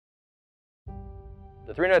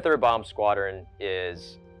The 393rd Bomb Squadron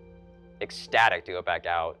is ecstatic to go back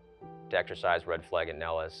out to exercise Red Flag in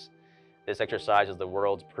Nellis. This exercise is the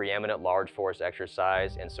world's preeminent large force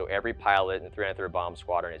exercise, and so every pilot in the 393rd Bomb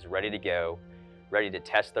Squadron is ready to go, ready to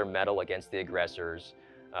test their mettle against the aggressors,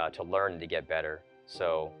 to learn and to get better.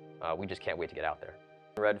 So we just can't wait to get out there.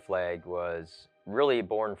 Red Flag was really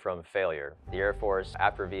born from failure. The Air Force,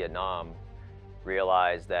 after Vietnam,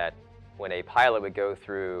 realized that when a pilot would go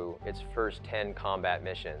through its first 10 combat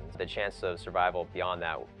missions, the chance of survival beyond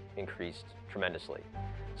that increased tremendously.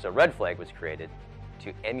 So Red Flag was created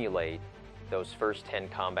to emulate those first 10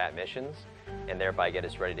 combat missions and thereby get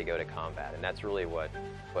us ready to go to combat. And that's really what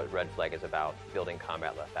Red Flag is about, building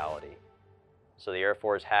combat lethality. So the Air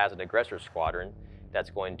Force has an aggressor squadron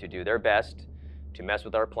that's going to do their best to mess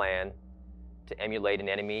with our plan, to emulate an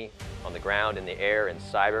enemy on the ground, in the air, in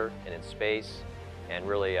cyber, and in space, and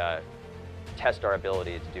really test our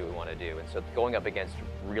ability to do what we want to do. And so going up against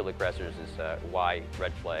real aggressors is why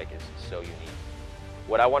Red Flag is so unique.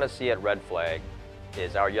 What I want to see at Red Flag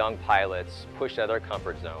is our young pilots pushed out of their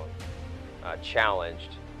comfort zone,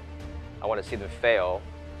 challenged. I want to see them fail,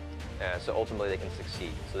 so ultimately they can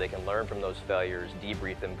succeed, so they can learn from those failures,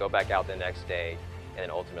 debrief them, go back out the next day, and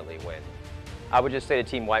then ultimately win. I would just say to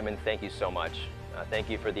Team Whiteman, thank you so much. Thank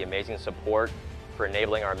you for the amazing support, for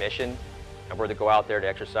enabling our mission. And we're to go out there to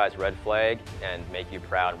exercise Red Flag and make you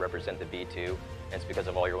proud and represent the B2. And it's because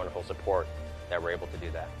of all your wonderful support that we're able to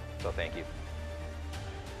do that. So thank you.